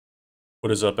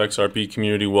What is up, XRP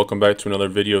community? Welcome back to another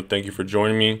video. Thank you for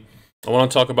joining me. I want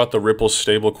to talk about the Ripple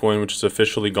stablecoin, which has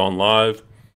officially gone live,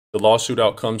 the lawsuit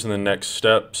outcomes and the next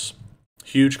steps,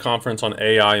 huge conference on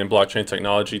AI and blockchain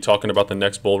technology, talking about the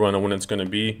next bull run and when it's going to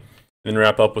be, and then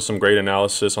wrap up with some great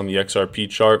analysis on the XRP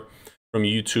chart from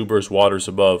YouTubers Waters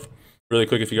Above. Really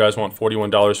quick, if you guys want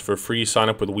 $41 for free, sign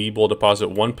up with Webull, deposit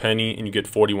 1 penny, and you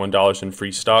get $41 in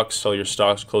free stocks. Sell your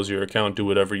stocks, close your account, do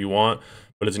whatever you want.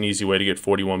 But it's an easy way to get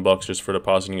 41 bucks just for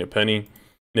depositing a penny. And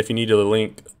if you need a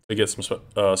link to get some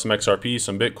XRP,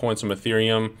 some Bitcoin, some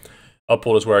Ethereum,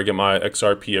 Uphold is where I get my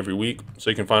XRP every week.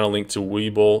 So you can find a link to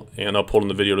Webull and Uphold in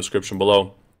the video description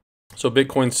below. So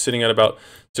Bitcoin's sitting at about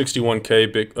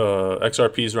 61K.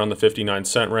 XRP is around the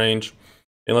 59-cent range.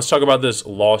 And let's talk about this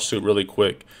lawsuit really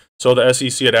quick. So the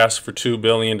SEC had asked for $2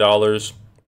 billion.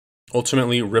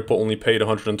 Ultimately, Ripple only paid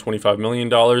 $125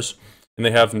 million. And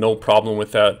they have no problem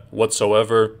with that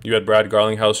whatsoever. You had Brad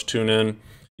Garlinghouse tune in.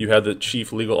 You had the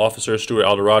chief legal officer, Stuart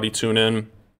Alderati, tune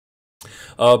in.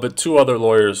 But two other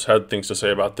lawyers had things to say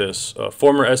about this.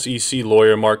 Former SEC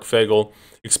lawyer Mark Fagel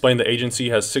explained the agency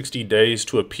has 60 days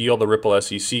to appeal the Ripple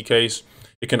SEC case.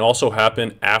 It can also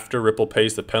happen after Ripple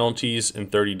pays the penalties in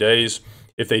 30 days.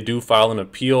 If they do file an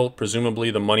appeal,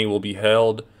 presumably the money will be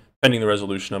held pending the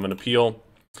resolution of an appeal.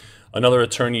 Another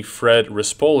attorney, Fred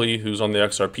Rispoli, who's on the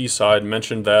XRP side,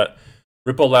 mentioned that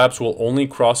Ripple Labs will only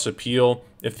cross-appeal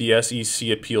if the SEC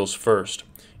appeals first.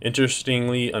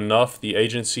 Interestingly enough, the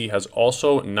agency has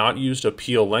also not used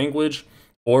appeal language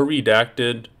or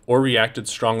reacted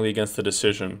strongly against the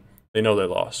decision. They know they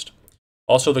lost.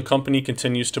 Also, the company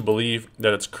continues to believe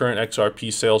that its current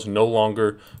XRP sales no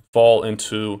longer fall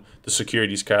into the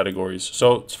securities categories.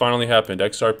 So it's finally happened.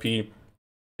 XRP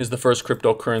is the first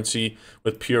cryptocurrency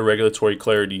with pure regulatory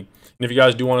clarity. And if you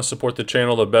guys do want to support the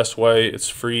channel, the best way, it's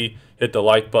free. Hit the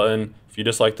like button. If you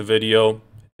dislike the video,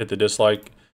 hit the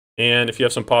dislike. And if you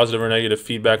have some positive or negative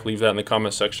feedback, leave that in the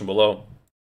comment section below.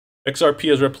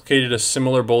 XRP has replicated a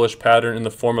similar bullish pattern in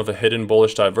the form of a hidden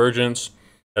bullish divergence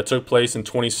that took place in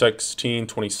 2016,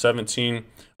 2017,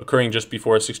 occurring just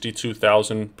before a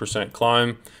 62,000%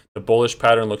 climb. The bullish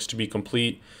pattern looks to be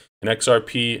complete, and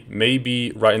XRP may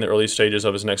be right in the early stages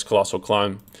of his next colossal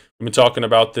climb. We've been talking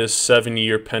about this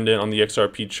 7-year pendant on the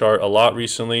XRP chart a lot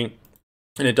recently,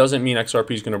 and it doesn't mean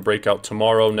XRP is going to break out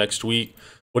tomorrow, next week.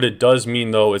 What it does mean,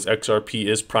 though, is XRP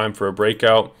is primed for a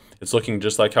breakout. It's looking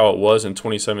just like how it was in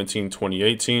 2017,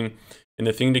 2018. And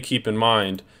the thing to keep in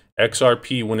mind,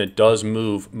 XRP, when it does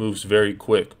move, moves very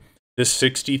quick. This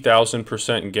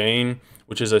 60,000% gain,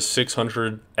 which is a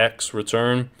 600x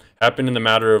return, happened in the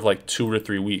matter of like 2 or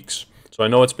 3 weeks. So I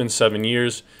know it's been 7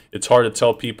 years. It's hard to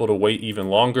tell people to wait even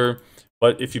longer.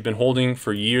 But if you've been holding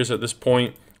for years at this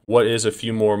point, what is a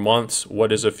few more months?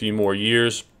 What is a few more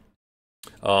years?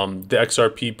 The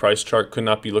XRP price chart could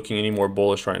not be looking any more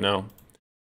bullish right now.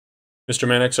 Mr.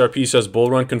 Man XRP says bull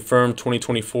run confirmed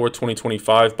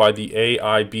 2024-2025 by the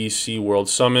AIBC World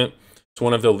Summit. It's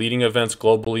one of the leading events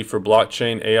globally for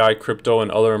blockchain, AI, crypto, and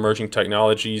other emerging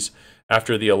technologies.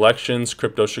 After the elections,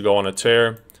 crypto should go on a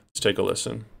tear. Let's take a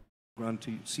listen.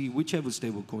 To see whichever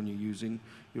stablecoin you're using,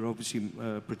 you're obviously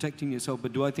protecting yourself.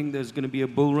 But do I think there's going to be a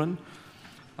bull run?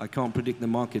 I can't predict the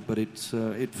market, but it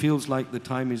feels like the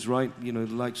time is right. You know,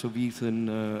 the likes of ETH and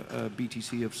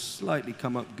BTC have slightly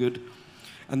come up good.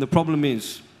 And the problem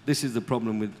is, this is the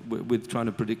problem with trying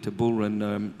to predict a bull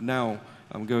run. Now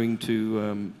I'm going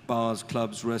to bars,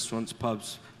 clubs, restaurants,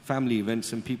 pubs, family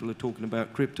events, and people are talking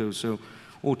about crypto. So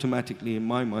automatically, in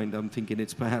my mind, I'm thinking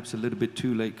it's perhaps a little bit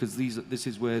too late, because this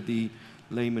is where the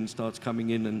layman starts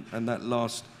coming in, and that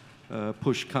last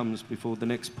push comes before the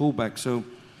next pullback. So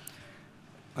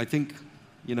I think,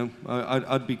 you know,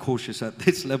 I'd be cautious at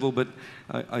this level, but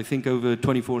I think over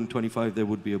 24 and 25 there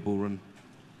would be a bull run.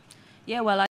 Yeah,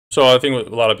 well, So I think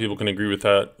a lot of people can agree with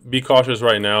that. Be cautious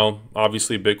right now.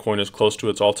 Obviously, Bitcoin is close to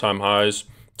its all-time highs.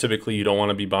 Typically, you don't want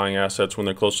to be buying assets when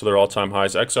they're close to their all-time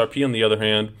highs. XRP, on the other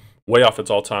hand, way off its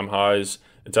all-time highs.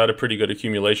 It's at a pretty good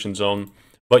accumulation zone,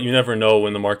 but you never know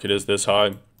when the market is this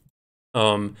high.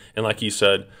 And like he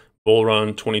said, bull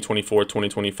run 2024,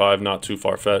 2025, not too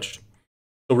far-fetched.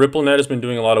 So RippleNet has been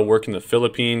doing a lot of work in the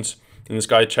Philippines, and this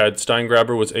guy, Chad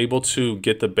Steingraber, was able to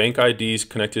get the bank IDs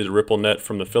connected to RippleNet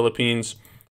from the Philippines,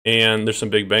 and there's some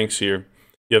big banks here.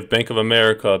 You have Bank of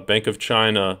America, Bank of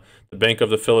China, the Bank of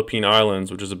the Philippine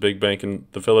Islands, which is a big bank in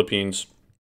the Philippines.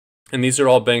 And these are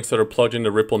all banks that are plugged into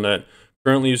RippleNet,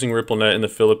 currently using RippleNet in the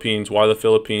Philippines. Why the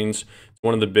Philippines? It's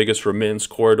one of the biggest remittance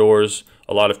corridors.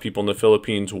 A lot of people in the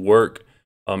Philippines work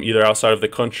either outside of the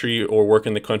country or work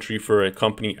in the country for a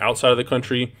company outside of the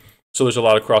country. So there's a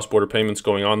lot of cross-border payments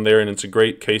going on there, and it's a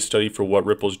great case study for what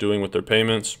Ripple's doing with their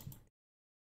payments.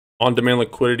 On-demand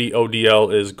liquidity,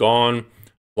 ODL, is gone.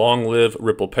 Long live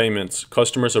Ripple Payments.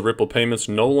 Customers of Ripple Payments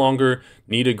no longer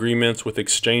need agreements with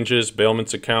exchanges,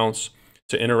 bailments accounts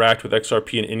to interact with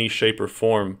XRP in any shape or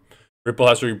form. Ripple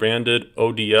has rebranded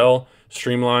ODL,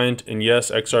 streamlined, and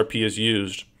yes, XRP is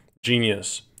used.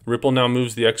 Genius. Ripple now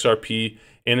moves the XRP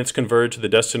and it's converted to the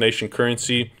destination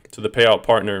currency to the payout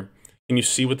partner. Can you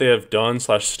see what they have done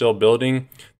 / still building?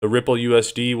 The Ripple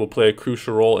USD will play a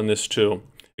crucial role in this too.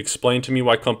 Explain to me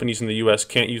why companies in the US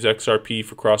can't use XRP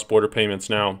for cross-border payments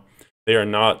now. They are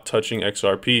not touching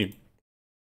XRP.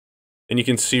 And you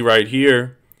can see right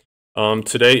here,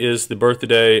 today is the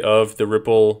birthday of the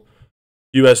Ripple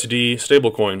USD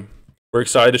stablecoin. We're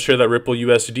excited to share that Ripple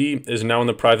USD is now in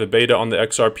the private beta on the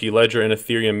XRP ledger and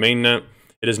Ethereum mainnet.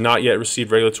 It has not yet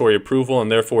received regulatory approval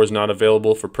and therefore is not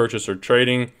available for purchase or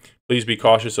trading. Please be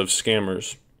cautious of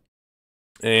scammers.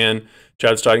 And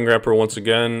Chad Steigengrapper once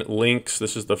again links,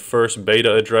 this is the first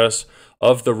beta address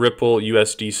of the Ripple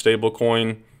USD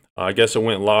stablecoin. I guess it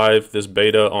went live, this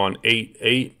beta, on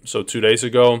 8/8, so 2 days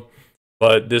ago.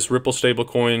 But this Ripple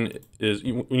stablecoin is,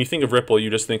 when you think of Ripple, you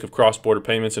just think of cross-border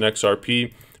payments and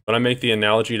XRP. But I make the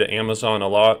analogy to Amazon a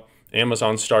lot.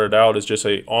 Amazon started out as just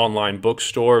an online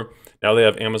bookstore. Now they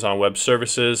have Amazon Web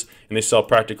Services, and they sell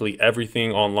practically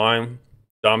everything online,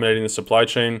 dominating the supply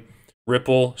chain.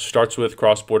 Ripple starts with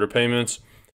cross-border payments.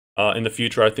 In the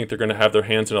future, I think they're going to have their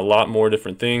hands in a lot more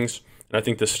different things. And I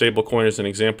think the stablecoin is an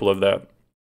example of that.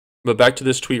 But back to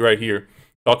this tweet right here,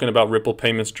 talking about Ripple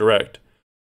Payments Direct.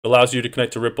 It allows you to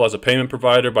connect to Ripple as a payment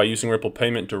provider by using Ripple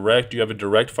Payment Direct. You have a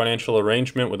direct financial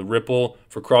arrangement with Ripple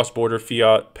for cross-border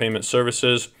fiat payment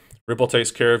services. Ripple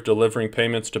takes care of delivering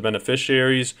payments to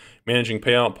beneficiaries, managing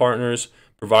payout partners,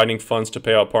 providing funds to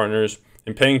payout partners,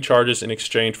 and paying charges in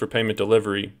exchange for payment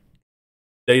delivery.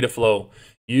 Data flow.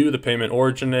 You, the payment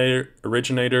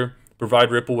originator,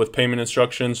 provide Ripple with payment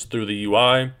instructions through the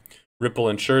UI. Ripple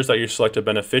ensures that your selected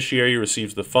beneficiary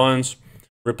receives the funds.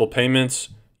 Ripple Payments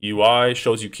UI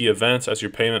shows you key events as your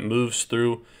payment moves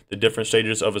through the different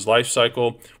stages of its life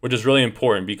cycle, which is really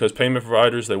important because payment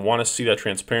providers, they want to see that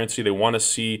transparency. They want to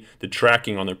see the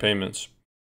tracking on their payments.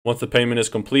 Once the payment is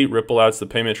complete, Ripple adds the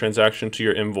payment transaction to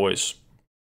your invoice.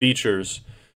 Features.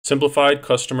 Simplified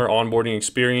customer onboarding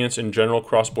experience and general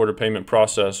cross-border payment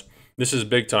process. This is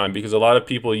big time because a lot of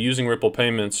people using Ripple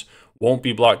Payments won't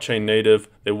be blockchain native.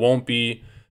 They won't be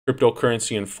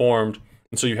cryptocurrency informed.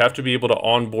 And so you have to be able to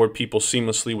onboard people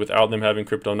seamlessly without them having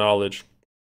crypto knowledge.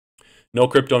 No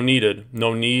crypto needed.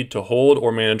 No need to hold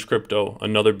or manage crypto.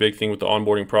 Another big thing with the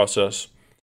onboarding process.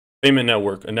 Payment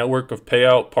network. A network of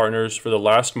payout partners for the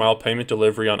last mile payment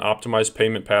delivery on optimized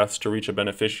payment paths to reach a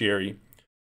beneficiary.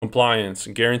 Compliance.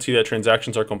 Guarantee that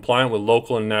transactions are compliant with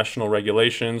local and national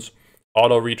regulations.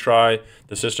 Auto retry.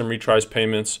 The system retries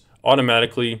payments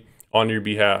automatically on your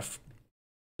behalf.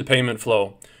 The payment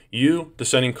flow. You, the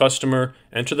sending customer,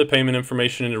 enter the payment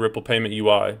information into Ripple Payment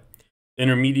UI.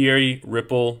 Intermediary,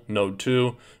 Ripple, Node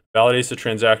 2, validates the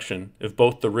transaction. If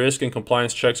both the risk and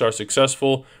compliance checks are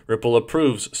successful, Ripple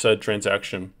approves said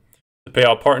transaction. The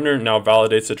payout partner now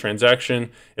validates the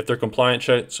transaction. If their compliance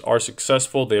checks are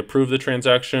successful, they approve the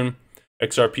transaction.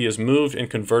 XRP is moved and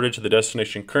converted to the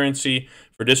destination currency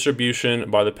for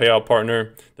distribution by the payout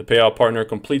partner. The payout partner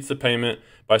completes the payment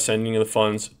by sending the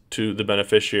funds to the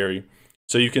beneficiary.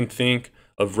 So you can think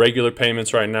of regular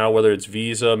payments right now, whether it's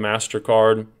Visa,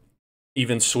 MasterCard,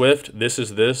 even Swift. This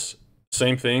is this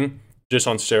same thing, just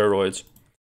on steroids.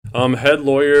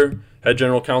 Head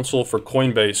general counsel for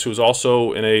Coinbase, who's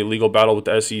also in a legal battle with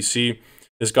the SEC.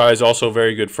 This guy is also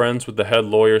very good friends with the head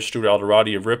lawyer, Stuart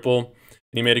Alderati of Ripple.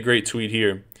 And he made a great tweet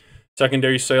here.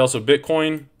 Secondary sales of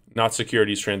Bitcoin, not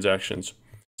securities transactions.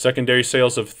 Secondary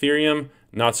sales of Ethereum,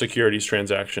 not securities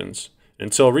transactions.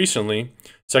 Until recently,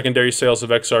 secondary sales of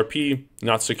XRP,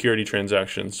 not security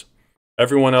transactions.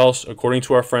 Everyone else, according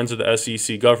to our friends at the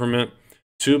SEC government,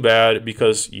 too bad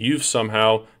because you've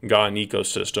somehow got an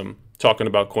ecosystem. Talking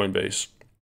about Coinbase.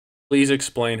 Please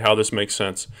explain how this makes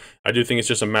sense. I do think it's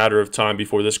just a matter of time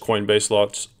before this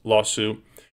Coinbase lawsuit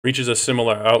reaches a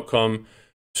similar outcome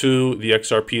to the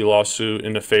XRP lawsuit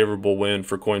in a favorable win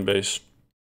for Coinbase.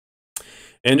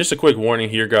 And just a quick warning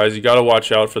here, guys, you got to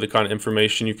watch out for the kind of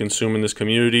information you consume in this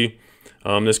community.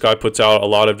 This guy puts out a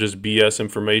lot of just BS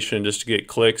information just to get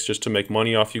clicks, just to make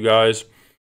money off you guys.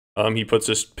 He puts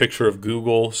this picture of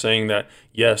Google saying that,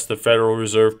 yes, the Federal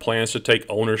Reserve plans to take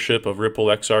ownership of Ripple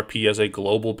XRP as a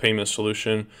global payment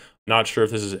solution. Not sure if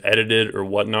this is edited or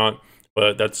whatnot,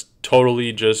 but that's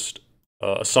totally just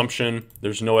assumption.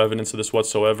 There's no evidence of this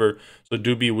whatsoever. So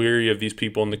do be wary of these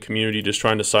people in the community just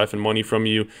trying to siphon money from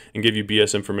you and give you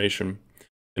BS information.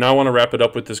 And I want to wrap it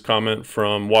up with this comment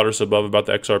from Waters Above about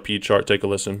the XRP chart. Take a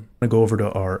listen. I'm going to go over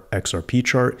to our XRP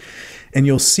chart, and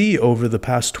you'll see over the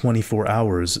past 24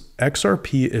 hours,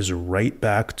 XRP is right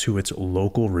back to its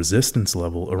local resistance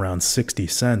level around 60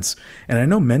 cents. And I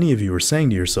know many of you are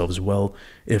saying to yourselves, well,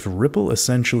 if Ripple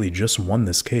essentially just won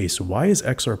this case, why is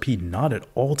XRP not at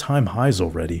all-time highs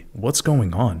already? What's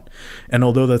going on? And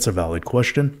although that's a valid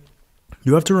question,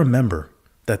 you have to remember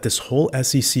that this whole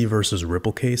SEC versus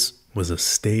Ripple case was a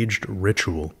staged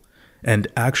ritual and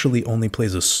actually only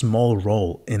plays a small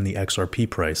role in the XRP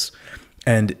price.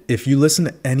 And if you listen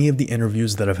to any of the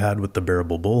interviews that I've had with the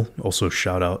Bearable Bull, also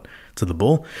shout out to the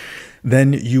Bull,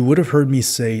 then you would have heard me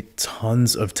say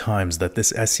tons of times that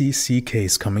this SEC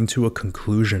case coming to a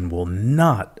conclusion will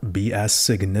not be as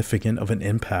significant of an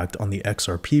impact on the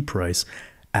XRP price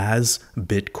as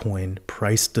Bitcoin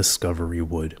price discovery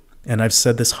would. And I've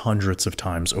said this hundreds of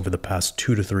times over the past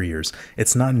 2 to 3 years.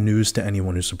 It's not news to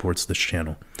anyone who supports this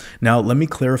channel. Now, let me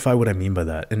clarify what I mean by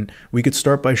that. And we could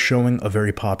start by showing a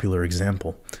very popular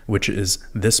example, which is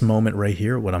this moment right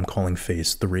here, what I'm calling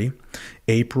phase 3,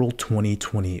 April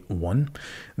 2021.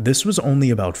 This was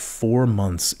only about 4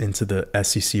 months into the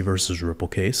SEC versus Ripple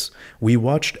case. We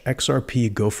watched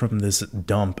XRP go from this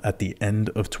dump at the end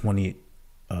of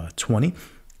 2020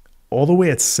 all the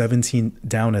way at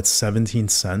down at 17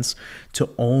 cents to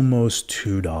almost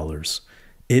 $2.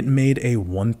 It made a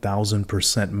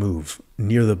 1,000% move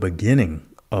near the beginning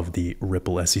of the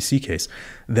Ripple SEC case.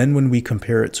 Then when we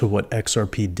compare it to what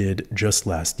XRP did just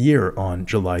last year on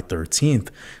July 13th,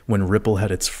 when Ripple had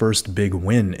its first big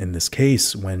win in this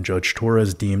case, when Judge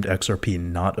Torres deemed XRP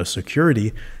not a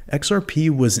security, XRP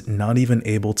was not even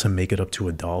able to make it up to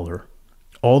 $1.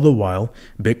 All the while,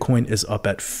 Bitcoin is up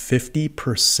at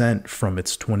 50% from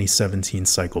its 2017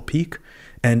 cycle peak,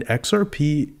 and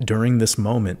XRP during this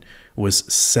moment was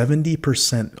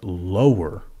 70%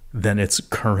 lower than its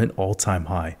current all-time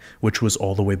high, which was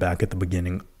all the way back at the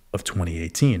beginning of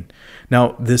 2018.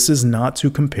 Now, this is not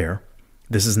to compare.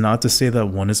 This is not to say that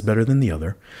one is better than the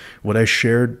other. What I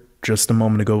shared just a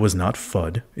moment ago was not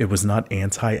FUD. It was not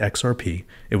anti-XRP.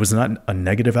 It was not a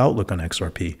negative outlook on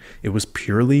XRP. It was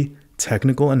purely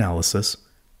technical analysis,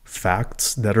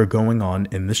 facts that are going on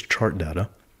in this chart data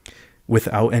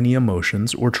without any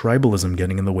emotions or tribalism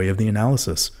getting in the way of the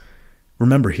analysis.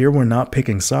 Remember, here we're not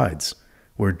picking sides.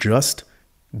 We're just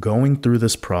going through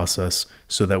this process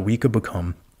so that we could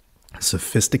become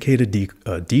sophisticated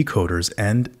decoders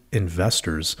and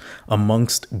investors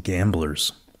amongst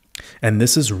gamblers. And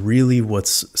this is really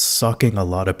what's sucking a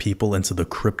lot of people into the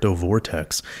crypto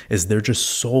vortex, is they're just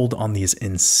sold on these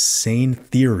insane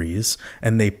theories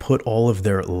and they put all of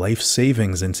their life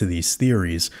savings into these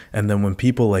theories. And then when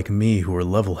people like me, who are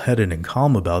level-headed and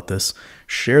calm about this,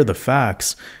 share the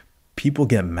facts, people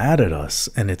get mad at us.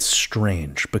 And it's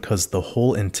strange because the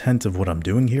whole intent of what I'm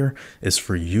doing here is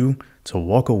for you to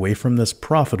walk away from this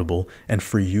profitable and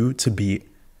for you to be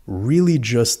really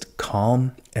just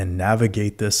calm and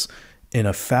navigate this in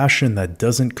a fashion that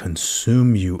doesn't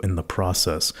consume you in the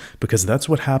process, because that's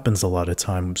what happens a lot of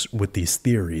times with these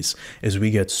theories, is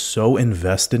we get so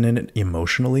invested in it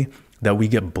emotionally that we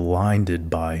get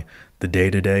blinded by the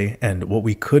day-to-day and what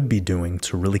we could be doing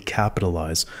to really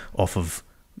capitalize off of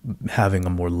having a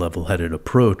more level-headed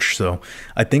approach. So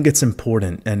I think it's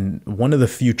important, and one of the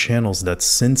few channels that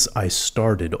since I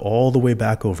started all the way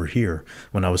back over here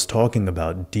when I was talking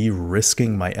about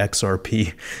de-risking my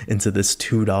XRP into this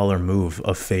 $2 move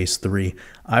of phase 3,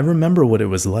 I remember what it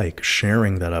was like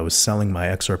sharing that I was selling my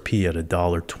XRP at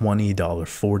 $1.20,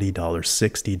 $1.40,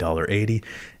 $1.60, $1.80,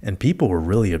 and people were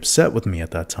really upset with me at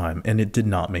that time, and it did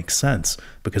not make sense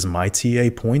because my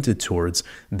TA pointed towards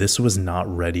this was not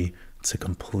ready to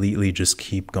completely just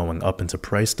keep going up into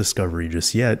price discovery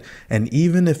just yet. And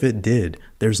even if it did,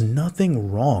 there's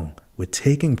nothing wrong with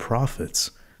taking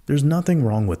profits. There's nothing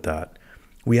wrong with that.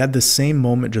 We had the same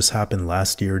moment just happen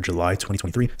last year, July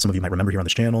 2023. Some of you might remember here on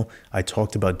this channel, I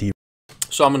talked about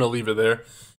So I'm going to leave it there.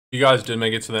 If you guys did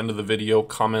make it to the end of the video,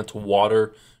 comment water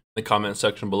in the comment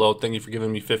section below. Thank you for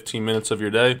giving me 15 minutes of your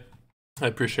day. I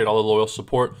appreciate all the loyal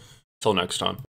support. Until next time.